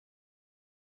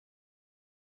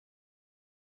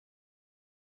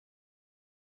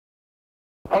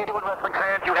How you doing, wrestling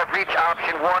fans? You have reached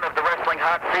option 1 of the Wrestling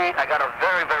Hot Seat. I got a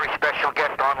very, very special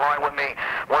guest online with me.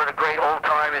 One of the great old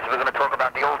timers. We're going to talk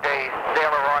about the old days.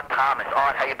 Sailor Art Thomas.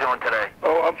 Art, how you doing today?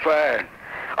 Oh, I'm fine.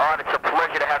 Art, it's a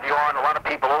pleasure to have you on. A lot of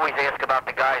people always ask about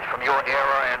the guys from your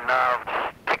era and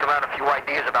kick around a few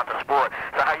ideas about the sport.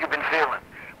 So how you been feeling?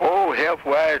 Oh,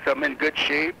 health-wise, I'm in good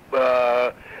shape.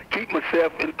 Keep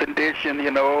myself in condition,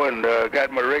 and got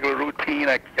my regular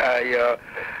routine. I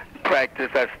practice,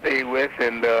 I stay with,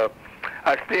 and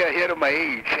I stay ahead of my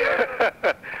age.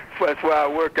 That's why I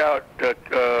work out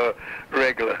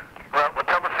regular. Well,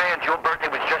 tell the fans, your birthday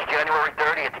was just January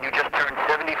 30th, and you just turned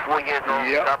 74 years old.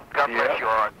 Yep. God bless you,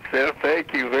 Art. So,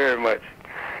 thank you very much.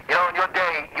 You know, in your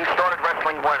day, you started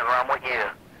wrestling when, around what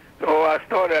year? Oh, I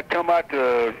come out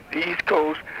to the East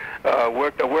Coast. I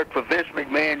worked for Vince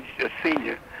McMahon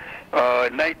Sr.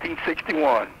 In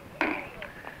 1961.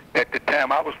 At the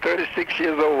time, I was 36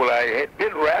 years old. I had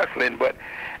been wrestling, but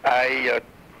I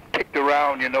kicked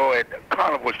around, at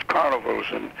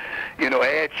carnivals, and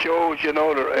had shows,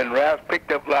 and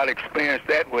picked up a lot of experience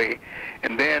that way.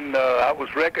 And then I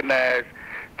was recognized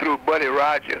through Buddy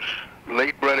Rogers,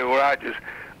 late Buddy Rogers,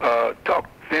 talked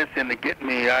Vince into getting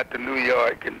me out to New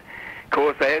York, and of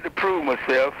course I had to prove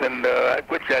myself, and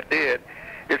which I did.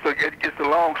 It's a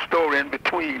long story in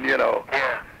between,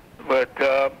 Yeah. But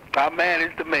I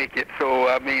managed to make it, so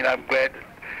I'm glad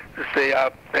to say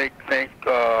I thank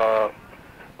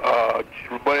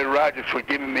Buddy Rogers for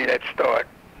giving me that start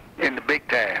in the big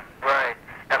time. Right.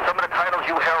 Now, some of the titles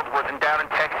you held was down in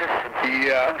Texas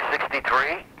in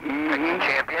 63, Texas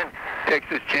champion.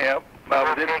 Texas champ. I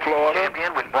was in Texas Florida.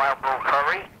 Champion with Wild Bull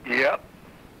Curry. Yep.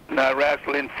 And I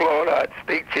wrestled in Florida. I was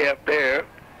state champ there.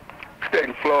 Stayed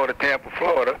in Florida, Tampa,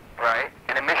 Florida. Right.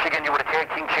 And in Michigan, you were the tag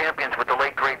team champions with the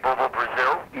late great Bobo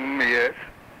Brazil. Yes.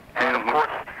 And of course,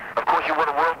 you were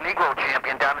the world Negro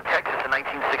champion down in Texas in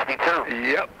 1962.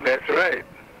 Yep, that's right.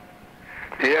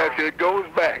 Yes, it goes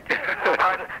back. So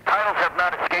titles have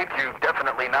not escaped you,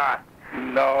 definitely not.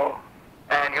 No.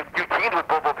 And you teamed with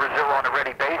Bobo Brazil on a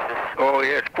ready basis. Oh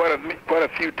yes, quite a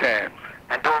few times.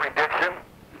 And Dory Dixon.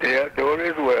 Yeah, Dory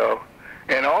as well.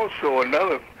 And also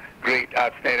another great,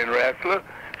 outstanding wrestler,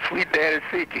 Sweet Daddy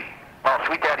Siki. Oh,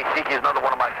 Sweet Daddy Siki is another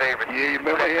one of my favorites. Yeah, you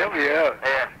remember him? Yeah.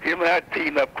 Him and I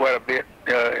teamed up quite a bit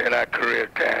in our career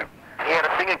time. He had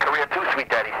a singing career too, Sweet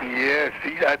Daddy Siki. Yes,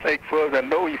 I think for us, I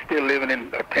know he's still living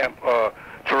in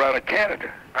Toronto,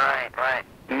 Canada. Right.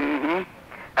 Mm-hmm.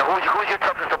 And who's your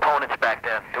toughest opponents back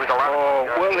then? There was a lot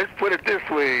of well, let's put it this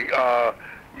way.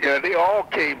 They all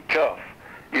came tough.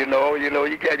 You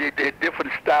got your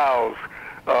different styles.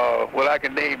 I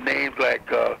can name names like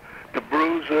the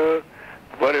Bruiser,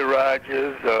 Buddy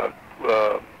Rogers,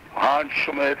 Hans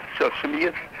Schmidt, how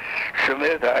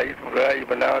you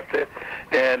pronounce it,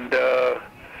 and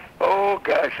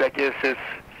I guess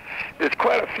there's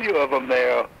quite a few of them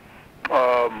there.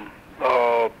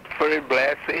 Freddie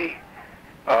Blassie.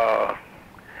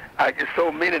 I get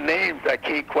so many names I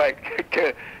can't quite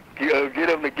get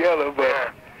them together, but.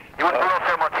 Yeah. You and Bruno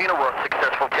Sammartino were a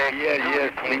successful tag team.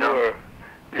 Yes, we were.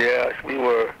 Yes, we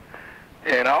were.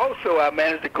 And also, I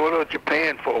managed to go to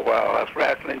Japan for a while. I was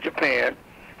wrestling in Japan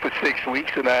for 6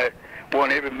 weeks, and I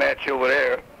won every match over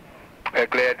there. I'm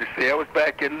glad to say. I was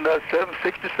back in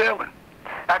 67.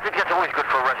 I think it's always good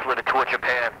for a wrestler to tour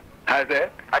Japan. How's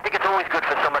that? I think it's always good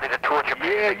for somebody to tour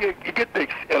Japan. Yeah, you get to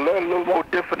learn a little more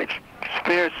different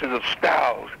experiences of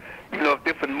styles,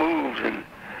 different moves, and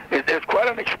it's quite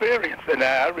an experience, and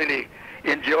I really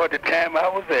enjoyed the time I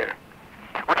was there.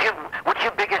 What's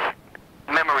your biggest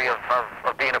memory of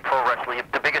being a pro wrestler,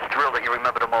 the biggest thrill that you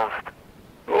remember the most?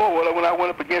 Oh, well, when I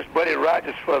went up against Buddy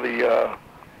Rogers for the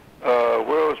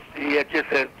World, he had just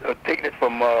taken it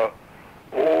from the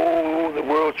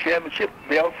World Championship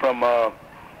belt from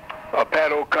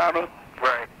Pat O'Connor.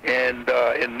 Right. And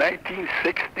in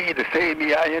 1960, the same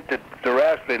year I entered the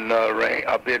wrestling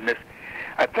business,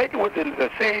 I think it was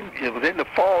in the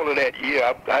fall of that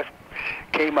year. I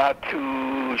came out to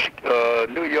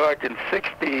New York in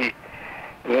 61.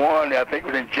 I think it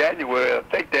was in January. I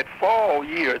think that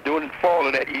during the fall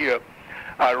of that year,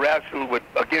 I wrestled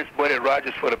against Buddy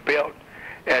Rogers for the belt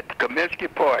at Kaminsky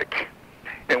Park.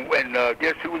 And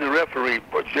guess who was the referee?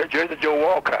 Jersey Joe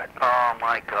Walcott. Oh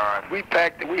my God. We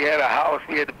had a house.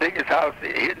 We had the biggest house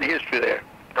in history there.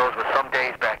 Those were some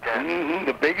days back then. Mm-hmm.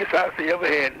 The biggest house they ever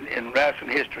had in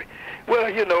wrestling history. Well,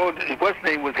 what's his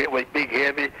name was big,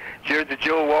 heavy, Jersey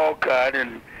Joe Walcott,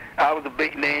 and I was a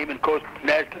big name, and of course,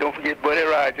 naturally, don't forget Buddy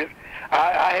Rogers.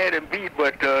 I had him beat,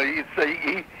 but he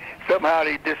somehow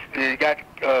he got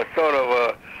sort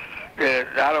of I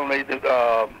don't know,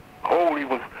 the hole he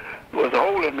was was a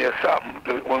hole in me or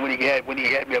something when he had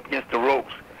me up against the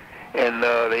ropes, and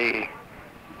they,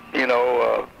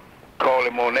 called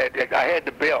him on that. I had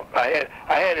the belt. I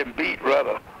had him beat,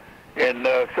 rather, and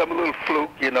some little fluke,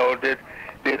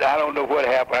 that I don't know what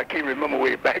happened. I can't remember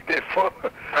way back that far.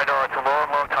 I know, it's a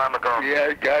long, long time ago.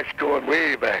 Yeah, gosh, going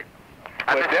way back.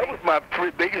 But that was my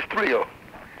biggest thrill,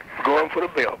 going for the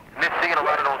belt. Miss seeing a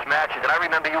lot of those matches, and I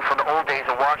remember you from the old days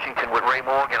of Washington with Ray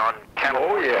Morgan on Channel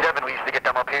 47. We used to get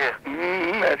them up here.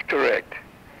 That's correct.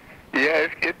 Yeah,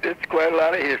 it's quite a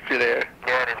lot of history there.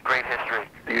 Yeah, it is great history.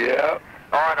 Yeah.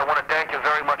 All right, I want to thank you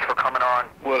very much for coming on.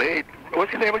 Well, hey,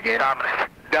 what's your name again? Dominic.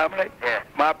 Dominic? Yeah.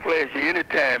 My pleasure.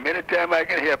 Anytime I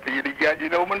can help you. You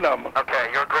know my number. Okay,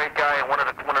 you're a great guy and one of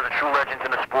the true legends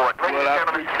in the sport. Ladies and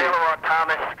gentlemen, Sailor Art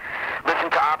Thomas.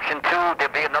 Listen to option 2.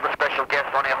 There'll be another special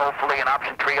guest on here, hopefully, and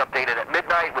option 3 updated at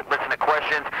midnight with listener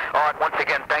questions. All right, once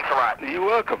again, thanks a lot. You're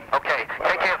welcome. Okay,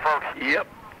 take care, folks. Yep.